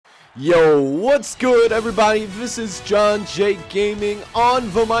Yo, what's good, everybody? This is John J Gaming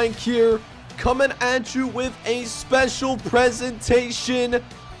on the mic here, coming at you with a special presentation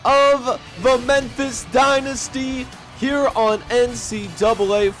of the Memphis Dynasty here on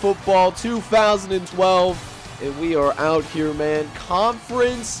NCAA Football 2012. And we are out here, man.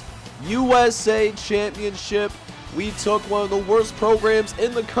 Conference USA Championship. We took one of the worst programs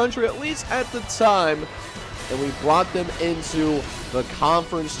in the country, at least at the time, and we brought them into the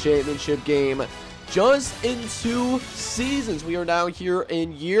conference championship game just in 2 seasons. We are now here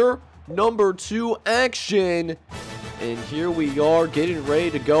in year number 2 action, and here we are getting ready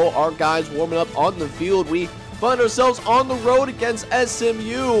to go. Our guys warming up on the field. We find ourselves on the road against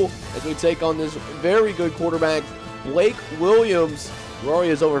SMU as we take on this very good quarterback, Blake Williams. Rory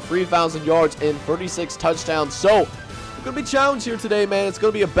is over 3,000 yards and 36 touchdowns. So we're going to be challenged here today, man. It's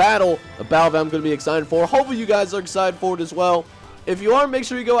going to be a battle that I'm going to be excited for. Hopefully you guys are excited for it as well. If you are, make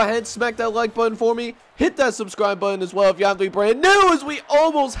sure you go ahead, smack that like button for me. Hit that subscribe button as well if you have to be brand new, as we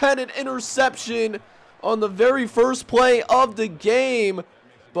almost had an interception on the very first play of the game.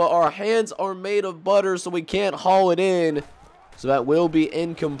 But our hands are made of butter, so we can't haul it in. So that will be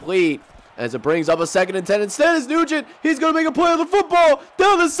incomplete. As it brings up a 2nd and 10. Instead is Nugent. He's going to make a play on the football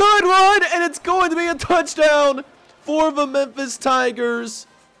down the sideline, and it's going to be a touchdown for the Memphis Tigers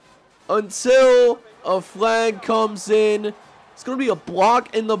until a flag comes in. It's going to be a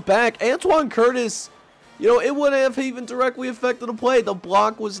block in the back. Antoine Curtis, you know, it wouldn't have even directly affected the play. The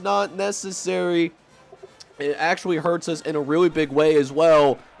block was not necessary. It actually hurts us in a really big way as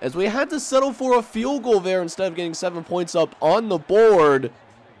well, as we had to settle for a field goal there instead of getting 7 points up on the board.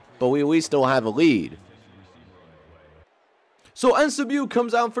 But we still have a lead. So SMU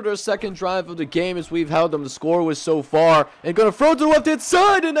comes out for their second drive of the game as we've held them to scoreless so far. And going to throw to the left-hand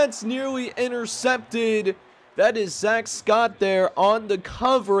side, and that's nearly intercepted. That is Zach Scott there on the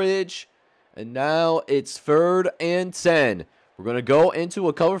coverage. And now it's 3rd and 10. We're going to go into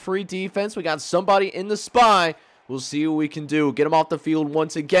a cover-free defense. We got somebody in the spy. We'll see what we can do. Get him off the field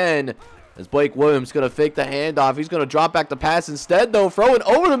once again. As Blake Williams going to fake the handoff. He's going to drop back the pass instead, though. Throwing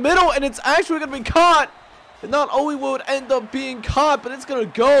over the middle, and it's actually going to be caught. And not only will it end up being caught, but it's going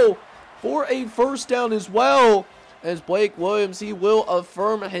to go for a first down as well. As Blake Williams, he will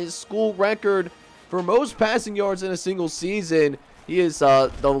affirm his school record for most passing yards in a single season. He is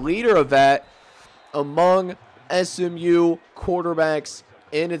the leader of that among SMU quarterbacks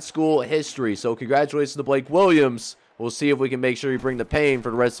in its school history. So congratulations to Blake Williams. We'll see if we can make sure he bring the pain for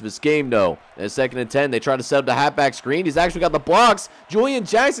the rest of his game, though. And 2nd and 10, they try to set up the halfback screen. He's actually got the blocks. Julian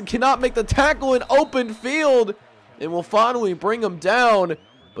Jackson cannot make the tackle in open field, and will finally bring him down.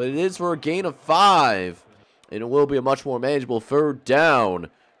 But it is for a gain of 5, and it will be a much more manageable 3rd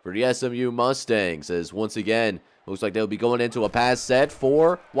down for the SMU Mustangs. As once again, looks like they'll be going into a pass set.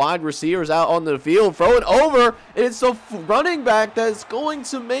 4 wide receivers out on the field, throwing over. And it's the running back that's going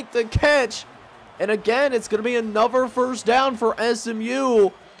to make the catch. And again, it's going to be another first down for SMU,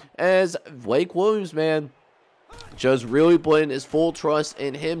 as Blake Williams, man, just really putting his full trust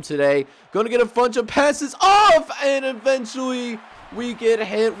in him today. Going to get a bunch of passes off, and eventually we get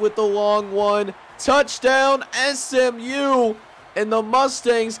hit with the long one. Touchdown, SMU, and the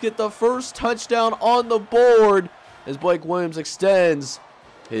Mustangs get the first touchdown on the board as Blake Williams extends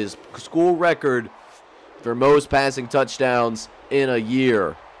his school record for most passing touchdowns in a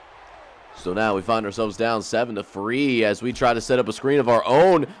year. So now we find ourselves down 7-3 as we try to set up a screen of our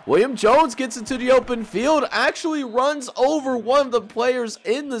own. William Jones gets into the open field, actually runs over one of the players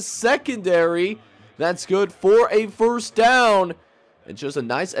in the secondary. That's good for a first down. And just a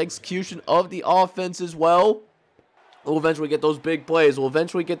nice execution of the offense as well. We'll eventually get those big plays. We'll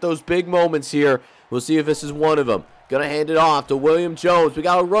eventually get those big moments here. We'll see if this is one of them. Gonna hand it off to William Jones. We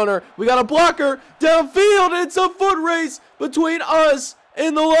got a runner. We got a blocker downfield. It's a foot race between us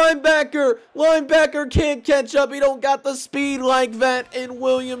and the linebacker. Linebacker can't catch up. He don't got the speed like that. And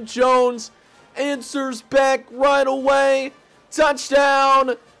William Jones answers back right away.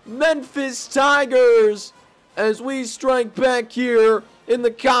 Touchdown, Memphis Tigers, as we strike back here in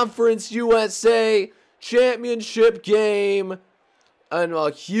the Conference USA Championship game. And a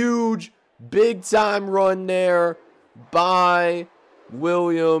huge, big-time run there by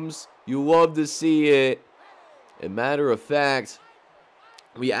Williams. You love to see it. As a matter of fact,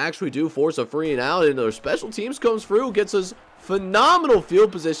 we actually do force a 3 and out, and our special teams comes through, gets us phenomenal field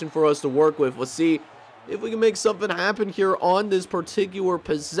position for us to work with. Let's see if we can make something happen here on this particular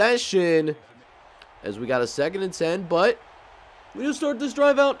possession, as we got a 2nd and 10, but we just start this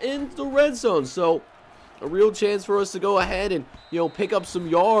drive out in the red zone. So a real chance for us to go ahead and, you know, pick up some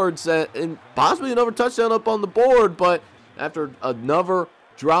yards and possibly another touchdown up on the board. But after another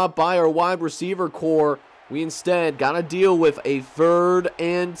dropped by our wide receiver core. We instead got to deal with a 3rd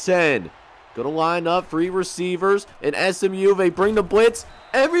and 10. Going to line up 3 receivers. And SMU, they bring the blitz.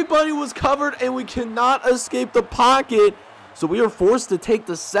 Everybody was covered, and we cannot escape the pocket. So we are forced to take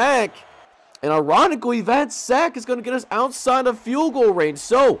the sack. And ironically, that sack is going to get us outside of field goal range.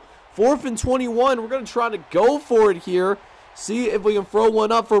 So, 4th and 21. We're going to try to go for it here. See if we can throw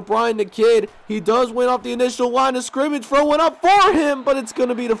one up for Brian the Kid. He does win off the initial line of scrimmage. Throw one up for him, but it's going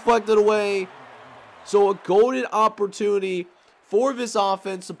to be deflected away. So, a golden opportunity for this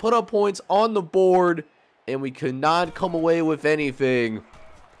offense to put up points on the board. And we could not come away with anything.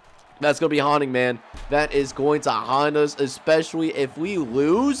 That's going to be haunting, man. That is going to haunt us, especially if we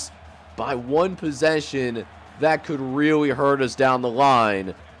lose by 1 possession. That could really hurt us down the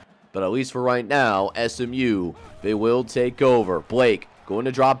line. But at least for right now, SMU, they will take over. Blake going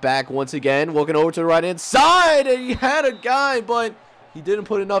to drop back once again, looking over to the right-hand side, and he had a guy, but he didn't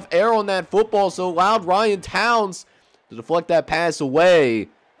put enough air on that football, so allowed Ryan Towns to deflect that pass away.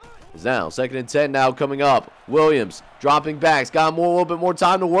 It's now 2nd and 10 now coming up. Williams dropping back. He's got a little bit more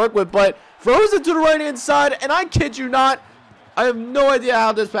time to work with, but throws it to the right-hand side, and I kid you not, I have no idea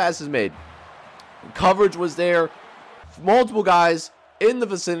how this pass is made. Coverage was there. Multiple guys in the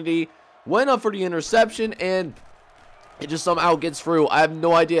vicinity. Went up for the interception, and it just somehow gets through. I have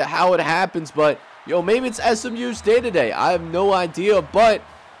no idea how it happens, but, maybe it's SMU's day today. I have no idea, but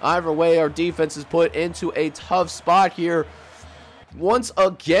either way, our defense is put into a tough spot here. Once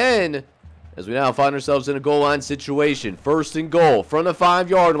again, as we now find ourselves in a goal line situation. 1st and goal from the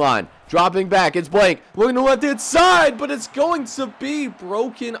 5-yard line. Dropping back, it's Blake. Looking to left-hand side, but it's going to be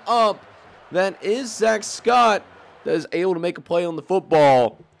broken up. That is Zach Scott that is able to make a play on the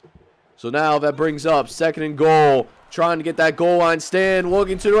football. So now that brings up 2nd and goal. Trying to get that goal line stand.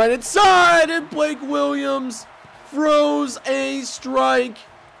 Looking to the right-hand side, and Blake Williams throws a strike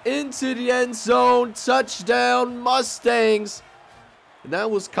into the end zone. Touchdown, Mustangs. And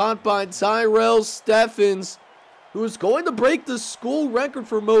that was caught by Tyrell Steffens, who is going to break the school record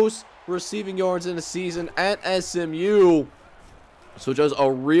for most receiving yards in a season at SMU. So just a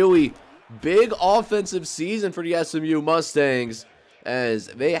really big offensive season for the SMU Mustangs, as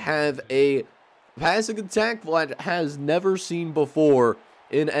they have a passing attack that has never seen before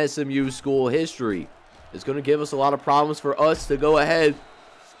in SMU school history. It's going to give us a lot of problems for us to go ahead.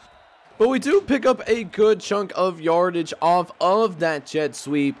 But we do pick up a good chunk of yardage off of that jet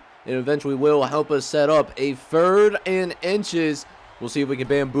sweep, and eventually will help us set up a 3rd and inches. We'll see if we can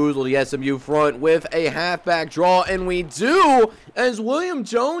bamboozle the SMU front with a halfback draw, and we do, as William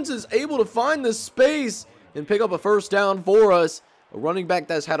Jones is able to find the space and pick up a 1st down for us. A running back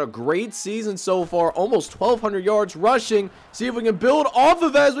that's had a great season so far, almost 1,200 yards rushing. See if we can build off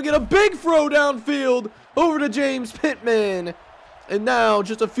of that as we get a big throw downfield over to James Pittman. And now,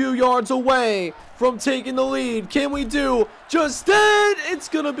 just a few yards away from taking the lead. Can we do just that? It's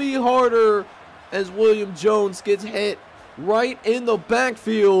going to be harder as William Jones gets hit right in the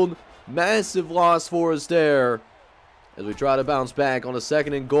backfield. Massive loss for us there. As we try to bounce back on a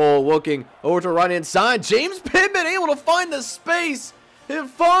 2nd and goal. Looking over to the right-hand side. James Pittman able to find the space. It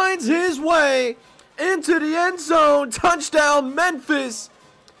finds his way into the end zone. Touchdown, Memphis.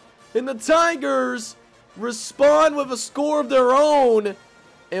 And the Tigers respond with a score of their own,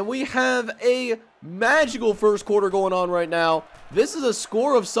 and we have a magical 1st quarter going on right now. This is a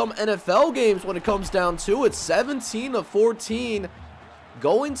score of some NFL games when it comes down to it. 17-14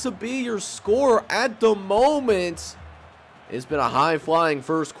 going to be your score at the moment. It's been a high-flying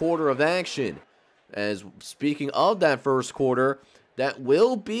 1st quarter of action. As speaking of that 1st quarter, that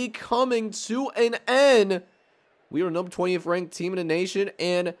will be coming to an end. We are the number 20th ranked team in the nation,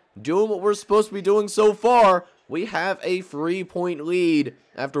 and doing what we're supposed to be doing so far. We have a 3-point lead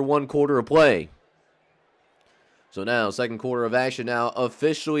after 1 quarter of play. So now, 2nd quarter of action now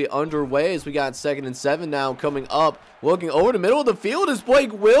officially underway, as we got 2nd and 7 now coming up. Looking over the middle of the field is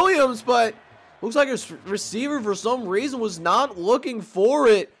Blake Williams, but looks like his receiver for some reason was not looking for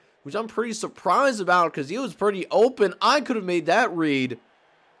it, which I'm pretty surprised about because he was pretty open. I could have made that read.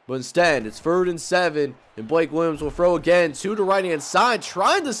 But instead, it's 3rd and 7, and Blake Williams will throw again to the right-hand side,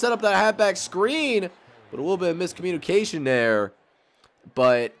 trying to set up that halfback screen, but a little bit of miscommunication there.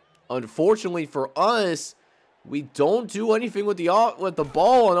 But unfortunately for us, we don't do anything with the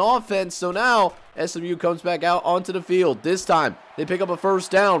ball on offense, so now SMU comes back out onto the field. This time, they pick up a 1st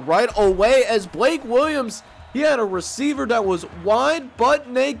down right away as Blake Williams, he had a receiver that was wide butt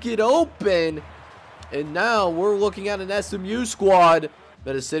naked open, and now we're looking at an SMU squad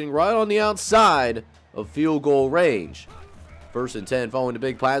that is sitting right on the outside of field goal range. 1st and 10 following the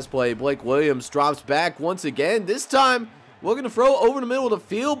big pass play. Blake Williams drops back once again. This time, Looking to throw over the middle of the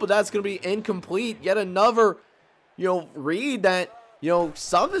field, but that's going to be incomplete. Yet another, read that,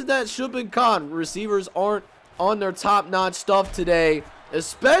 something that should have been caught. Receivers aren't on their top-notch stuff today,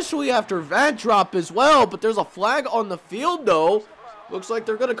 especially after that drop as well. But there's a flag on the field, though. Looks like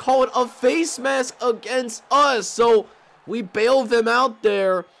they're going to call it a face mask against us. So we bailed them out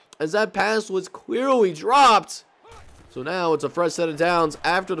there as that pass was clearly dropped. So now it's a fresh set of downs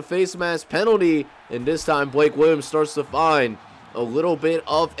after the face mask penalty. And this time Blake Williams starts to find a little bit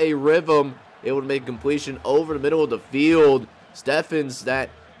of a rhythm. Able to make completion over the middle of the field. Steffens, that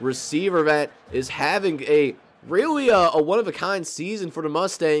receiver that is having a really a one-of-a-kind season for the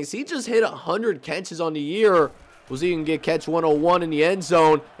Mustangs. He just hit 100 catches on the year. We'll see if he can get catch 101 in the end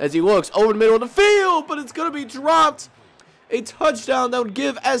zone as he looks over the middle of the field. But it's going to be dropped. A touchdown that would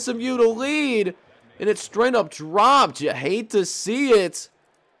give SMU the lead. And it's straight up dropped. You hate to see it.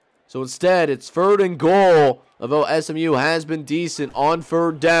 So instead, it's 3rd and goal. Although SMU has been decent on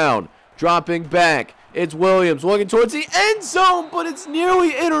 3rd down. Dropping back. It's Williams looking towards the end zone. But it's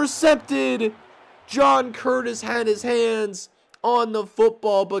nearly intercepted. John Curtis had his hands on the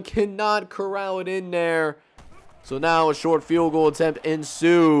football, but cannot corral it in there. So now a short field goal attempt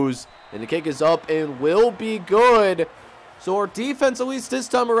ensues. And the kick is up and will be good. So our defense, at least this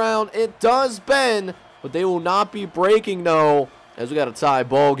time around, it does bend. But they will not be breaking, though, as we got a tie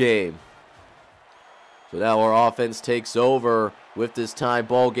ball game. So now our offense takes over with this tie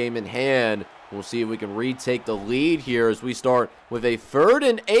ball game in hand. We'll see if we can retake the lead here as we start with a 3rd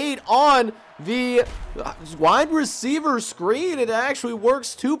and 8 on the wide receiver screen. It actually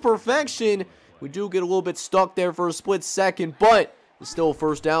works to perfection. We do get a little bit stuck there for a split second, but it's still a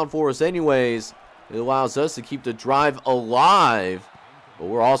 1st down for us anyways. It allows us to keep the drive alive. But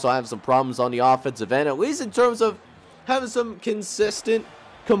we're also having some problems on the offensive end, at least in terms of having some consistent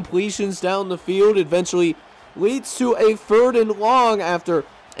completions down the field. Eventually leads to a 3rd and long after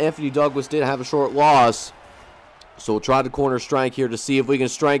Anthony Douglas did have a short loss. So we'll try the corner strike here to see if we can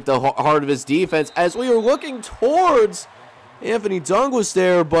strike the heart of his defense as we are looking towards Anthony Douglas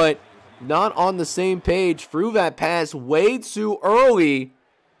there, but not on the same page. Threw that pass way too early.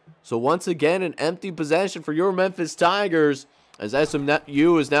 So once again, an empty possession for your Memphis Tigers as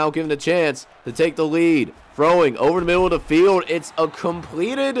SMU is now given a chance to take the lead. Throwing over the middle of the field. It's a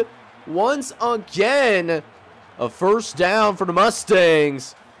completed, once again, a 1st down for the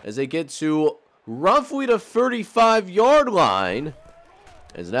Mustangs as they get to roughly the 35-yard line.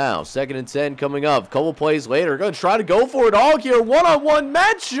 As now, 2nd and 10 coming up. Couple plays later. Going to try to go for it all here. One-on-one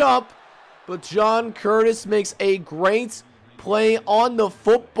matchup. But John Curtis makes a great play on the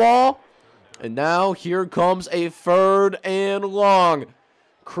football. And now here comes a 3rd and long.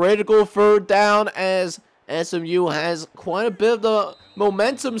 Critical 3rd down as SMU has quite a bit of the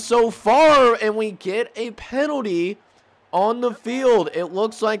momentum so far. And we get a penalty on the field. It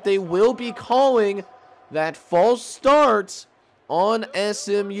looks like they will be calling that false start on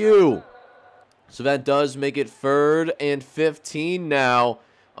SMU. So that does make it 3rd and 15 now.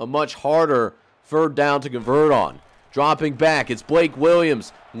 A much harder 3rd down to convert on. Dropping back, it's Blake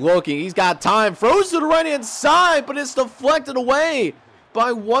Williams looking. He's got time. Throws to the right-hand side, but it's deflected away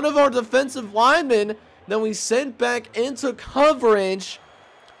by one of our defensive linemen. Then we sent back into coverage,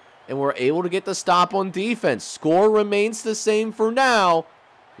 and we're able to get the stop on defense. Score remains the same for now.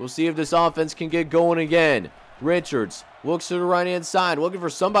 We'll see if this offense can get going again. Richards looks to the right-hand side, looking for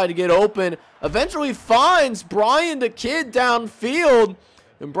somebody to get open. Eventually finds Brian the Kid downfield.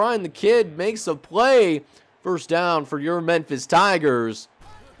 And Brian the Kid makes a play. 1st down for your Memphis Tigers.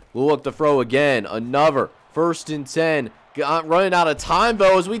 We'll look to throw again. Another 1st and 10. Running out of time,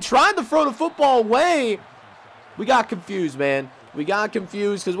 though, as we tried to throw the football away. We got confused, man. We got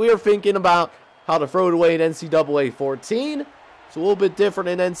confused because we were thinking about how to throw it away in NCAA 14. It's a little bit different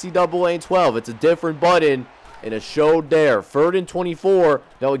in NCAA 12. It's a different button, and it showed there. 3rd and 24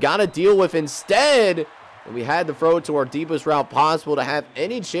 that we got to deal with instead. And we had to throw it to our deepest route possible to have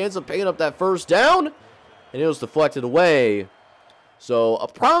any chance of picking up that 1st down. And it was deflected away. So a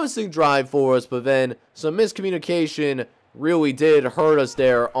promising drive for us, but then some miscommunication really did hurt us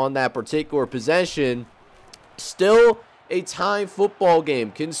there on that particular possession. Still a tie football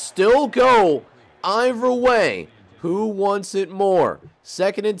game. Can still go either way. Who wants it more?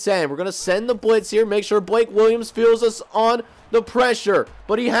 2nd and 10. We're going to send the blitz here. Make sure Blake Williams feels us on the pressure.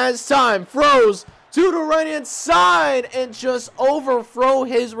 But he has time. Throws to the right-hand side and just overthrow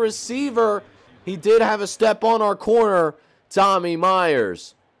his receiver. He did have a step on our corner, Tommy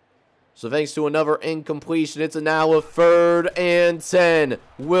Myers. So thanks to another incompletion, it's now a 3rd and 10.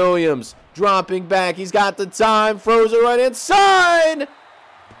 Williams dropping back. He's got the time. Throws it right inside.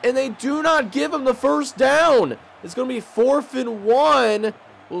 And they do not give him the 1st down. It's going to be 4th and 1.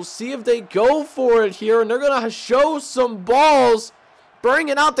 We'll see if they go for it here, and they're going to show some balls,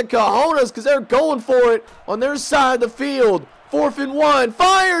 bringing out the cojones because they're going for it on their side of the field. 4th and 1,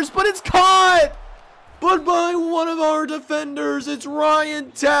 fires, but it's caught. But by one of our defenders, it's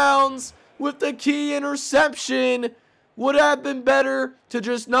Ryan Towns with the key interception. Would it have been better to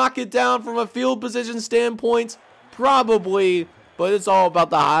just knock it down from a field position standpoint? Probably, but it's all about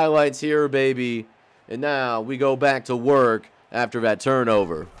the highlights here, baby. And now we go back to work after that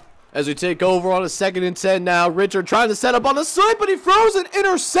turnover. As we take over on a 2nd and 10 now, Richard trying to set up on the side, but he throws an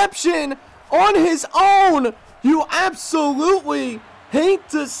interception on his own. You absolutely hate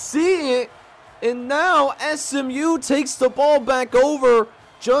to see it. And now SMU takes the ball back over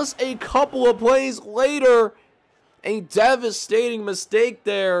just a couple of plays later. A devastating mistake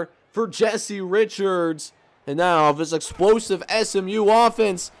there for Jesse Richards. And now this explosive SMU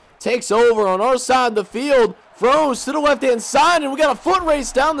offense takes over on our side of the field. Throws to the left-hand side, and we got a foot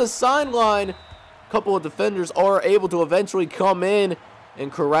race down the sideline. A couple of defenders are able to eventually come in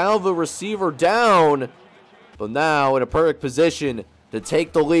and corral the receiver down. But now in a perfect position to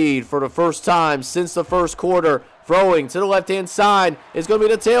take the lead for the first time since the first quarter. Throwing to the left-hand side is going to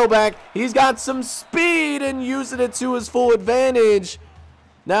be the tailback. He's got some speed and using it to his full advantage.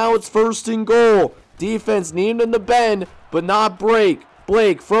 Now it's 1st and goal. Defense needing them to bend, but not break.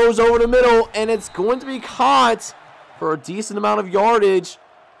 Blake throws over the middle, and it's going to be caught for a decent amount of yardage.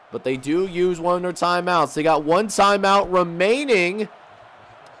 But they do use one of their timeouts. They got one timeout remaining.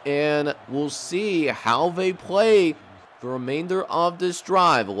 And we'll see how they play the remainder of this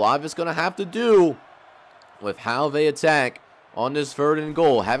drive. A lot of it's going to have to do with how they attack on this 3rd and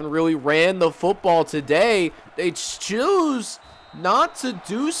goal. Haven't really ran the football today. They choose not to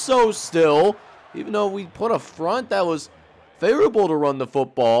do so still, even though we put a front that was favorable to run the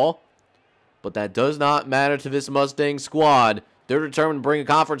football. But that does not matter to this Mustang squad. They're determined to bring a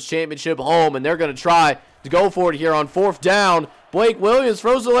conference championship home, and they're going to try to go for it here on 4th down. Blake Williams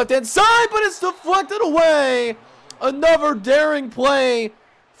throws to the left-hand side, but it's deflected away. Another daring play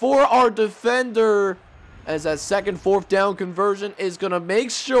for our defender, as that 2nd 4th down conversion is going to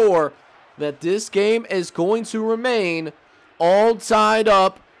make sure that this game is going to remain all tied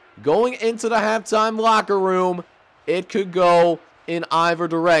up. Going into the halftime locker room, it could go in either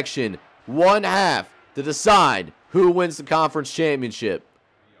direction. 1 half to decide who wins the conference championship.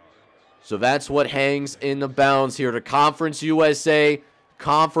 So that's what hangs in the balance here. The Conference USA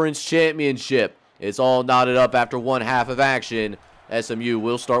Conference Championship. It's all knotted up after 1 half of action. SMU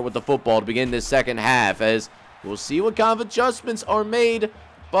will start with the football to begin this 2nd half, as we'll see what kind of adjustments are made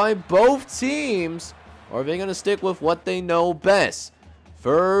by both teams. Or are they going to stick with what they know best?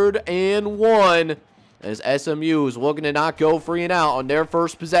 3rd and 1, as SMU is looking to not go 3 and out on their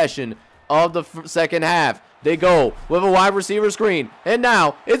first possession of the 2nd half. They go with a wide receiver screen, and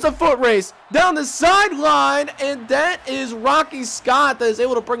now it's a foot race down the sideline, and that is Rocky Scott that is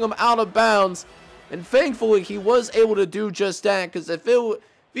able to bring him out of bounds. And thankfully, he was able to do just that, because if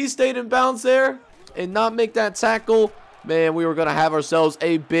he stayed in bounds there and not make that tackle, man, we were going to have ourselves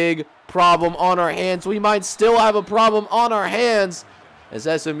a big problem on our hands. We might still have a problem on our hands, as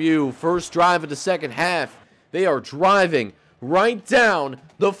SMU, first drive of the 2nd half, they are driving right down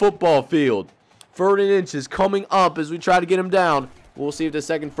the football field. 3rd and inches coming up as we try to get him down. We'll see if the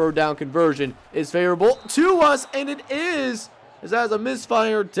 2nd 3rd down conversion is favorable to us, and it is, as that is a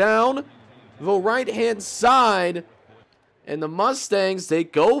misfire down the right-hand side. And the Mustangs, they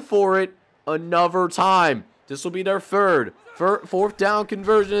go for it another time. This will be their 4th down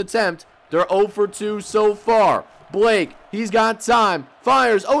conversion attempt. They're 0 for 2 so far. Blake, he's got time.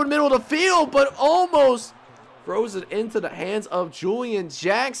 Fires over the middle of the field, but almost throws it into the hands of Julian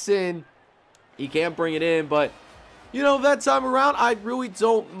Jackson. He can't bring it in, but, you know, that time around, I really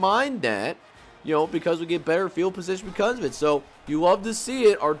don't mind that, you know, because we get better field position because of it. So, you love to see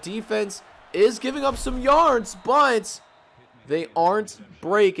it. Our defense is giving up some yards, but they aren't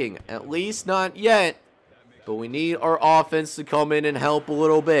breaking, at least not yet. But we need our offense to come in and help a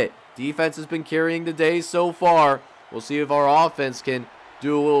little bit. Defense has been carrying the day so far. We'll see if our offense can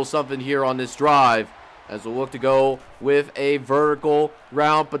do a little something here on this drive, as we'll look to go with a vertical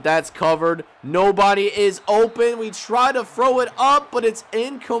route, but that's covered. Nobody is open. We try to throw it up, but it's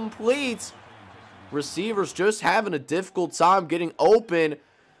incomplete. Receivers just having a difficult time getting open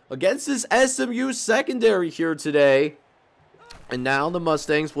against this SMU secondary here today. And now the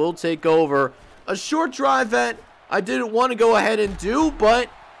Mustangs will take over. A short drive that I didn't want to go ahead and do, but,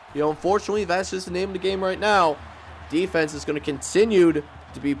 you know, unfortunately, that's just the name of the game right now. Defense is going to continue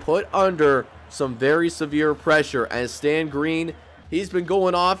to be put under some very severe pressure, as Stan Green, he's been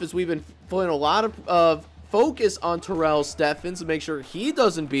going off as we've been putting a lot of focus on Terrell Steffens to make sure he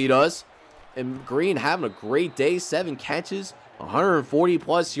doesn't beat us. And Green having a great day. 7 catches, 140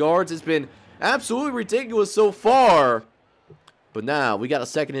 plus yards. It's been absolutely ridiculous so far. But now we got a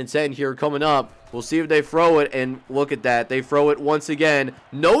 2nd and 10 here coming up. We'll see if they throw it, and look at that. They throw it once again.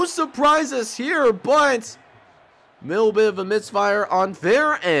 No surprises here, but a little bit of a misfire on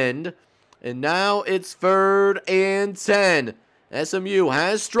their end. And now it's 3rd and 10. SMU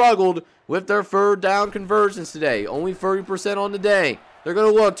has struggled with their 3rd down conversions today. Only 30% on the day. They're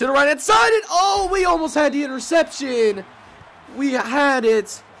going to look to the right-hand side, and oh, we almost had the interception. We had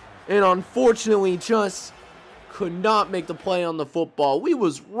it, and unfortunately just could not make the play on the football. We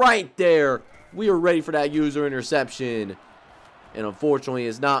was right there. We were ready for that user interception. And unfortunately,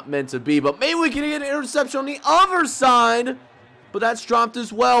 it's not meant to be. But maybe we can get an interception on the other side. But that's dropped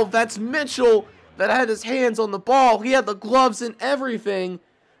as well. That's Mitchell that had his hands on the ball. He had the gloves and everything.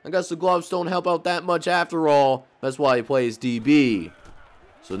 I guess the gloves don't help out that much after all. That's why he plays DB.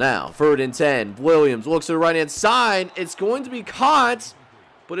 So now, 3rd and 10. Williams looks to the right-hand side. It's going to be caught.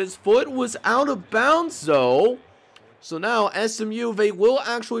 But his foot was out of bounds, though. So now SMU, they will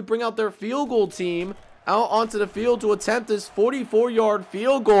actually bring out their field goal team out onto the field to attempt this 44-yard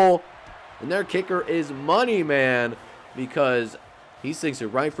field goal. And their kicker is Money Man, because he sinks it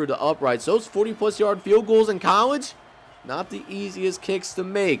right through the uprights. Those 40-plus yard field goals in college, not the easiest kicks to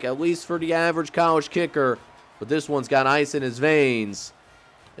make, at least for the average college kicker. But this one's got ice in his veins.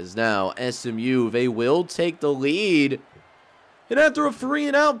 As now SMU, they will take the lead. And after a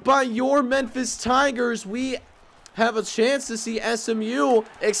 3-and-out by your Memphis Tigers, we have a chance to see SMU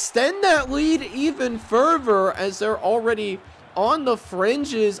extend that lead even further, as they're already on the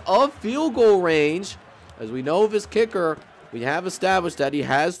fringes of field goal range. As we know of his kicker, we have established that he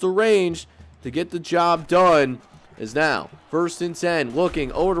has the range to get the job done. Is now 1st and 10,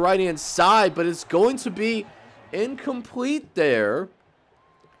 looking over the right-hand side, but it's going to be incomplete there.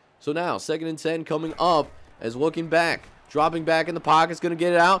 So now 2nd and 10 coming up, as looking back. Dropping back in the pocket, is going to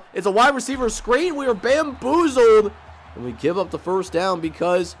get it out. It's a wide receiver screen. We are bamboozled. And we give up the 1st down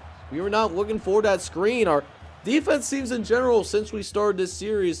because we were not looking for that screen. Our defense teams in general, since we started this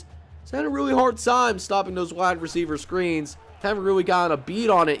series, has had a really hard time stopping those wide receiver screens. Haven't really gotten a beat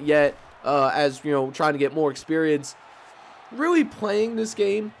on it yet, as, you know, trying to get more experience really playing this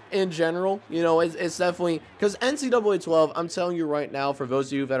game in general. You know, it's definitely, because NCAA 12, I'm telling you right now, for those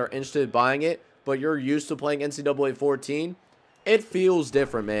of you that are interested in buying it, but you're used to playing NCAA 14, it feels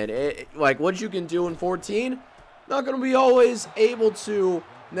different, man. Like, what you can do in 14, not going to be always able to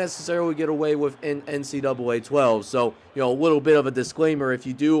necessarily get away with in NCAA 12. So, you know, a little bit of a disclaimer if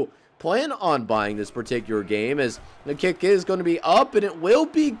you do plan on buying this particular game, as the kick is going to be up, and it will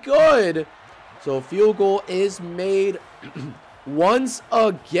be good. So, field goal is made once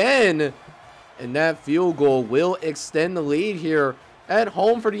again, and that field goal will extend the lead here at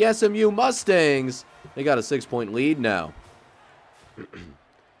home for the SMU Mustangs. They got a 6-point lead now.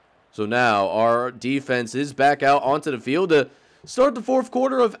 So now our defense is back out onto the field to start the 4th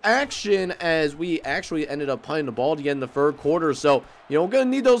quarter of action, as we actually ended up punting the ball to get in the 3rd quarter. So, you know, we're going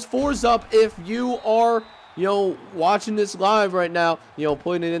to need those 4s up if you are, you know, watching this live right now, you know,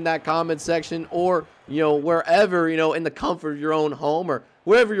 putting it in that comment section, or, you know, wherever, you know, in the comfort of your own home, or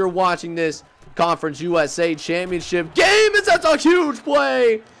wherever you're watching this Conference USA Championship game. That's a huge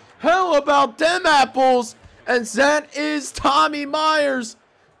play. How about them apples? And that is Tommy Myers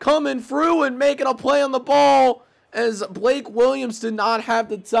coming through and making a play on the ball, as Blake Williams did not have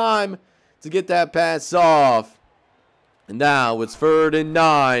the time to get that pass off. And now it's 3rd and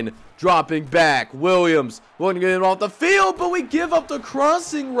 9. Dropping back. Williams going to get it off the field, but we give up the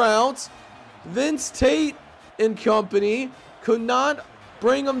crossing route. Vince Tate and company could not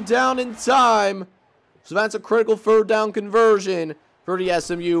bring him down in time. So that's a critical 3rd down conversion for the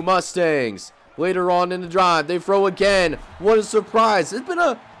SMU Mustangs. Later on in the drive, they throw again. What a surprise. It's been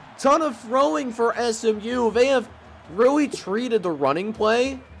a ton of throwing for SMU. They have really treated the running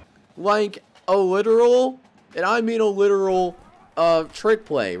play like a literal, and I mean a literal, trick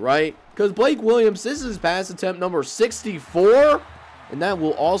play, right? Because Blake Williams, this is pass attempt number 64, and that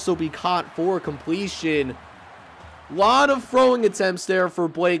will also be caught for completion. Lot of throwing attempts there for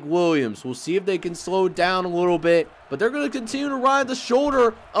Blake Williams. We'll see if they can slow down a little bit, but they're going to continue to ride the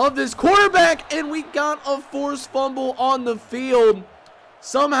shoulder of this quarterback, and we got a forced fumble on the field.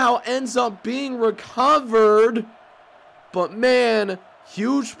 Somehow ends up being recovered, but man,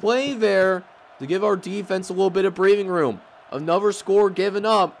 huge play there to give our defense a little bit of breathing room. Another score given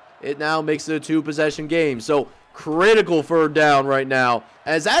up. It now makes it a 2-possession game. So critical 3rd down right now,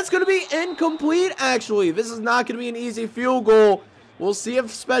 as that's going to be incomplete. Actually, this is not going to be an easy field goal. We'll see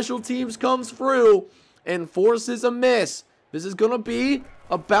if special teams comes through, and forces a miss. This is going to be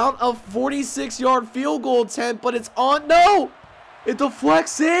about a 46-yard field goal attempt, but it's on. No! It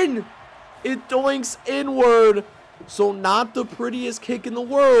deflects in. It doinks inward. So not the prettiest kick in the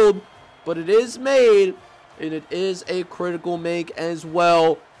world, but it is made, and it is a critical make as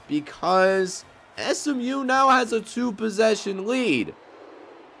well because SMU now has a 2-possession lead.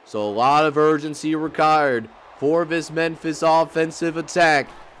 So a lot of urgency required for this Memphis offensive attack.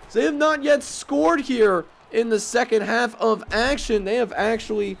 They have not yet scored here in the second half of action. They have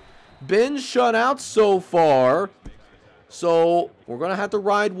actually been shut out so far. So we're going to have to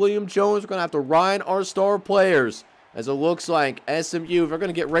ride William Jones. We're going to have to ride our star players. As it looks like SMU, they're going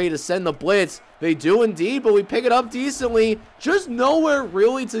to get ready to send the blitz. They do indeed, but we pick it up decently. Just nowhere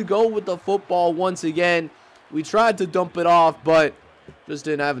really to go with the football once again. We tried to dump it off, but just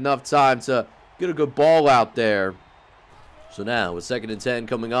didn't have enough time to get a good ball out there. So now, with 2nd and 10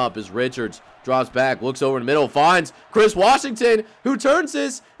 coming up, as Richards drops back, looks over in the middle, finds Chris Washington, who turns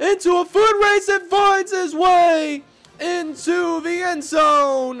this into a foot race and finds his way into the end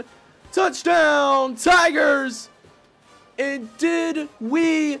zone. Touchdown, Tigers! And did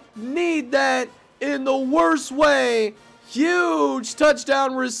we need that in the worst way? Huge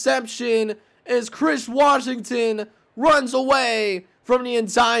touchdown reception as Chris Washington runs away from the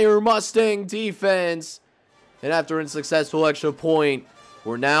entire Mustang defense. And after a successful extra point,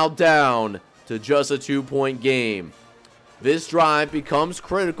 we're now down to just a 2-point game. This drive becomes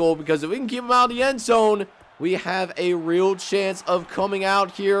critical because if we can keep them out of the end zone, we have a real chance of coming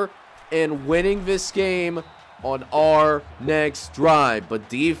out here and winning this game on our next drive. But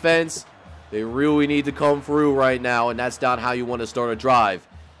defense, they really need to come through right now, and that's not how you want to start a drive.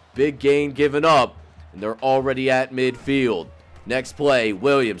 Big gain given up, and they're already at midfield. Next play,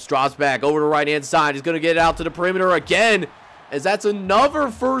 Williams drops back over the right-hand side. He's going to get it out to the perimeter again, as that's another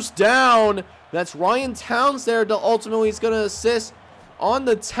first down. That's Ryan Towns there to ultimately is going to assist on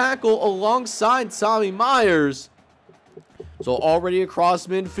the tackle alongside Tommy Myers. So already across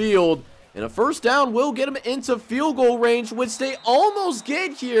midfield, and a first down will get him into field goal range, which they almost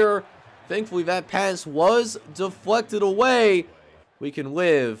get here. Thankfully, that pass was deflected away. We can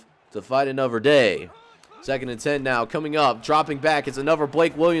live to fight another day. 2nd and 10 now coming up. Dropping back. It's another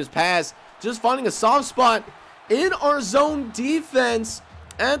Blake Williams pass. Just finding a soft spot in our zone defense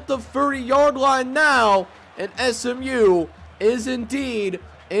at the 30-yard line now. And SMU is indeed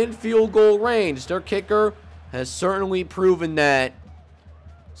in field goal range. Their kicker has certainly proven that.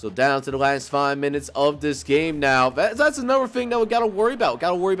 So down to the last 5 minutes of this game now. That's another thing that we got to worry about.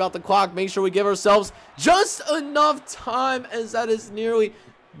 Got to worry about the clock. Make sure we give ourselves just enough time, as that is nearly...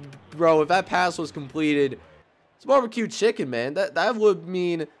 Bro, if that pass was completed, it's barbecue chicken, man. That would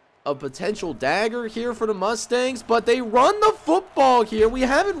mean a potential dagger here for the Mustangs. But they run the football here. We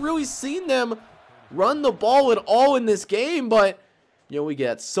haven't really seen them run the ball at all in this game. But, you know, we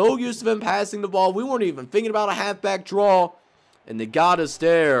get so used to them passing the ball. We weren't even thinking about a halfback draw. And they got us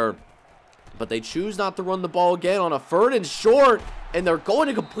there. But they choose not to run the ball again on a 3rd and short. And they're going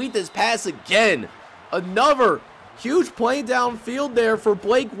to complete this pass again. Another huge play downfield there for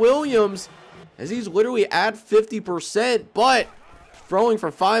Blake Williams, as he's literally at 50%. But throwing for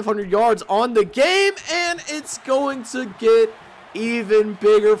 500 yards on the game. And it's going to get even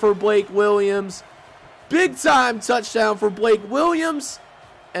bigger for Blake Williams. Big time touchdown for Blake Williams.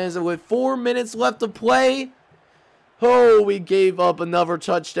 As with 4 minutes left to play, oh, we gave up another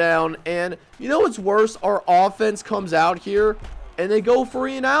touchdown. And you know what's worse? Our offense comes out here and they go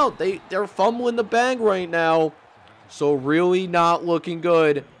 3 and out. They're fumbling the bag right now. So really not looking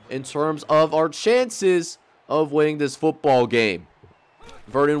good in terms of our chances of winning this football game.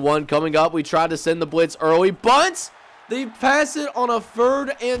 3rd and 1 coming up. We tried to send the blitz early, but they pass it on a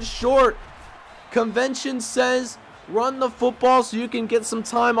 3rd and short. Convention says run the football so you can get some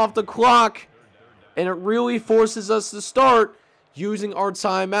time off the clock. And it really forces us to start using our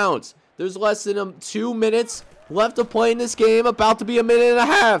timeouts. There's less than 2 minutes left to play in this game. About to be a minute and a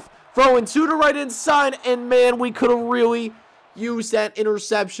half. Throwing to the right inside. And man, we could have really used that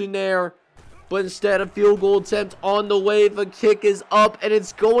interception there. But instead, a field goal attempt on the way. The kick is up and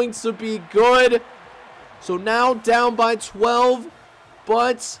it's going to be good. So now down by 12.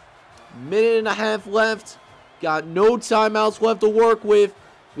 But minute and a half left. Got no timeouts left to work with.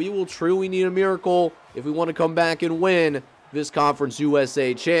 We will truly need a miracle if we want to come back and win this Conference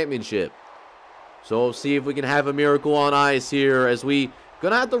USA Championship. So we'll see if we can have a miracle on ice here, as we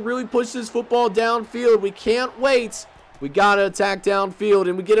gonna have to really push this football downfield. We can't wait. We gotta attack downfield,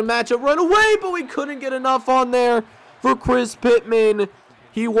 and we get a matchup run away, but we couldn't get enough on there for Chris Pittman.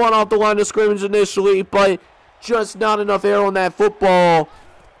 He won off the line of scrimmage initially, but just not enough air on that football.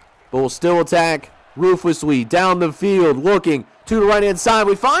 But we'll still attack ruthlessly down the field, looking to the right-hand side.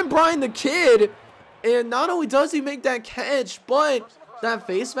 We find Brian the Kid, and not only does he make that catch, but that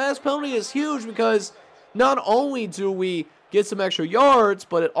face mask penalty is huge because not only do we get some extra yards,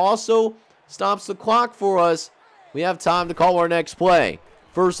 but it also stops the clock for us. We have time to call our next play.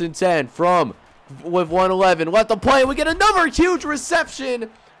 1st and 10 with 111 left to play. We get another huge reception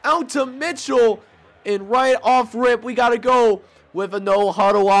out to Mitchell, and right off rip, we got to go with a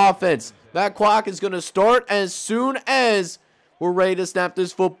no-huddle offense. That clock is going to start as soon as we're ready to snap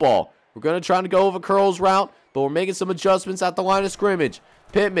this football. We're going to try to go with a curls route, but we're making some adjustments at the line of scrimmage.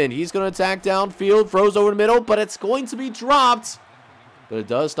 Pittman, he's going to attack downfield, throws over the middle, but it's going to be dropped. But it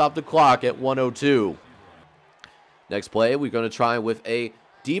does stop the clock at 1:02. Next play, we're going to try with a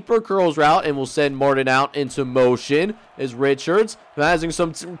deeper curls route, and we'll send Martin out into motion as Richards having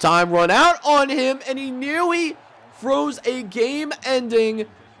some time run out on him, and he nearly throws a game-ending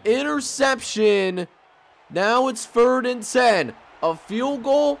interception. Now it's 3rd and 10. A field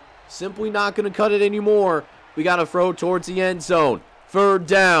goal, simply not going to cut it anymore. We got to throw towards the end zone. 3rd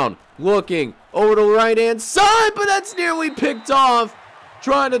down, looking over the right-hand side, but that's nearly picked off.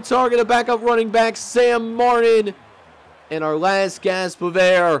 Trying to target a backup running back, Sam Martin. And our last gasp of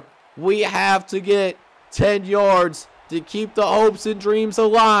air, we have to get 10 yards to keep the hopes and dreams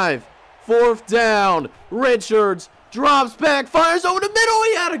alive. 4th down, Richards drops back, fires over the middle.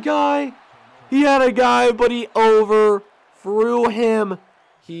 He had a guy. He had a guy, but he overthrew him.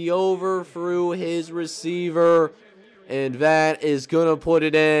 He overthrew his receiver. And that is going to put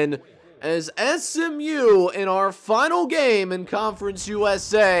it in as SMU in our final game in Conference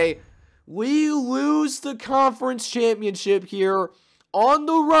USA. We lose the conference championship here on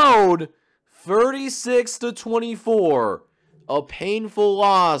the road, 36-24. A painful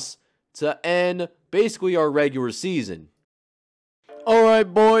loss to end basically our regular season.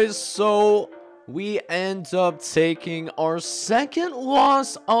 Alright boys, so we end up taking our 2nd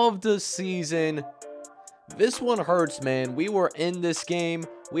loss of the season. This one hurts, man. We were in this game.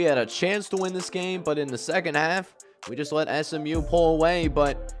 We had a chance to win this game, but in the second half, we just let SMU pull away.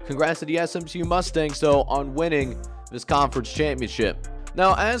 But congrats to the SMU Mustangs, though, on winning this conference championship.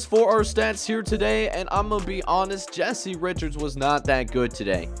 Now, as for our stats here today, and I'm going to be honest, Jesse Richards was not that good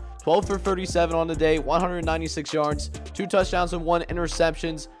today. 12 for 37 on the day, 196 yards, 2 touchdowns and 1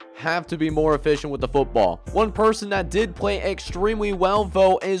 interceptions. Have to be more efficient with the football. One person that did play extremely well,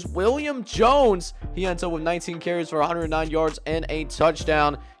 though, is William Jones. He ends up with 19 carries for 109 yards and a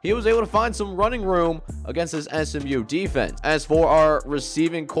touchdown. He was able to find some running room against this SMU defense. As for our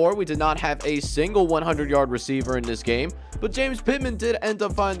receiving core, we did not have a single 100-yard receiver in this game, but James Pittman did end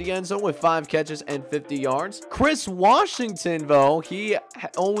up finding the end zone with 5 catches and 50 yards. Chris Washington, though, he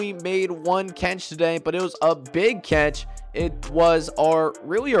only made 1 catch today, but it was a big catch. It was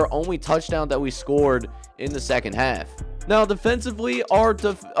really our only touchdown that we scored in the second half. Now, defensively, our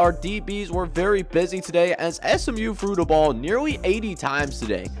DBs were very busy today as SMU threw the ball nearly 80 times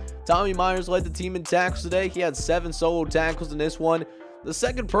today. Tommy Myers led the team in tackles today. He had 7 solo tackles in this one. The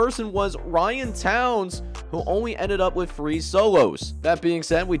second person was Ryan Towns, who only ended up with 3 solos. That being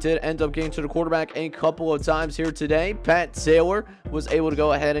said, we did end up getting to the quarterback a couple of times here today. Pat Taylor was able to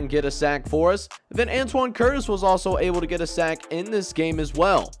go ahead and get a sack for us. Then Antoine Curtis was also able to get a sack in this game as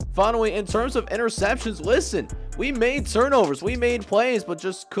well. Finally, in terms of interceptions, listen, we made turnovers. We made plays, but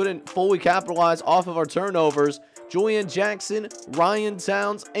just couldn't fully capitalize off of our turnovers. Julian Jackson, Ryan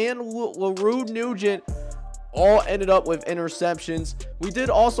Towns, and LaRue Nugent all ended up with interceptions. We did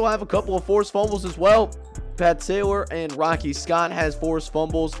also have a couple of forced fumbles as well. Pat Taylor and Rocky Scott has forced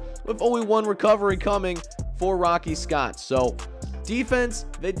fumbles, with only 1 recovery coming for Rocky Scott. So defense,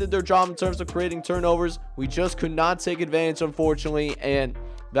 they did their job in terms of creating turnovers. We just could not take advantage, unfortunately, and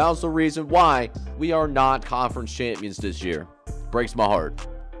that was the reason why we are not conference champions this year. Breaks my heart.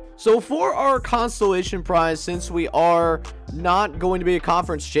 So for our consolation prize, since we are not going to be a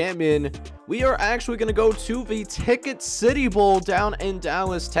conference champion, we are actually going to go to the Ticket City Bowl down in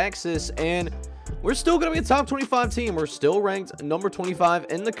Dallas, Texas, and we're still going to be a top 25 team. We're still ranked number 25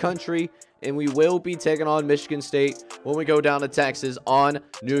 in the country, and we will be taking on Michigan State when we go down to Texas on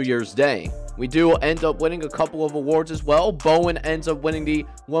New Year's Day. We do end up winning a couple of awards as well. Bowen ends up winning the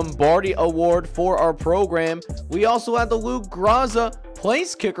Lombardi Award for our program. We also had the Luke Graza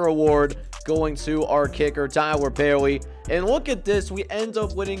Place Kicker Award going to our kicker, Tyler Perry. And look at this, we end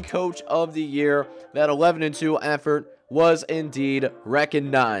up winning Coach of the Year. That 11-2 effort was indeed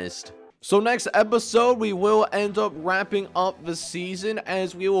recognized. So next episode, we will end up wrapping up the season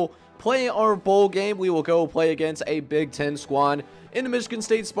as we will play our bowl game. We will go play against a Big Ten squad in the Michigan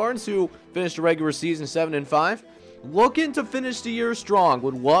State Spartans, who finished the regular season 7-5. looking to finish the year strong.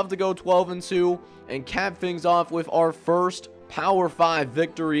 Would love to go 12-2 and cap things off with our first Power 5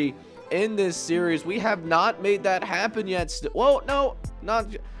 victory in this series. We have not made that happen yet. Well, no, not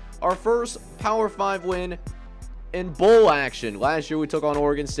our first Power 5 win in bowl action. Last year we took on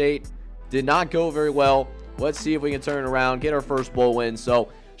Oregon State. Did not go very well. Let's see if we can turn it around, get our first bowl win. So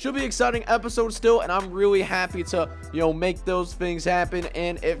should be an exciting episode still, and I'm really happy to, make those things happen.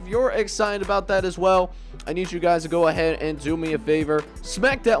 And if you're excited about that as well, I need you guys to go ahead and do me a favor.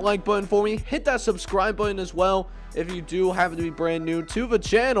 Smack that like button for me. Hit that subscribe button as well if you do happen to be brand new to the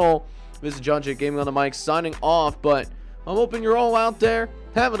channel. This is John J. Gaming on the mic signing off, but I'm hoping you're all out there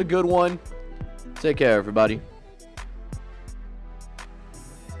having a good one. Take care, everybody.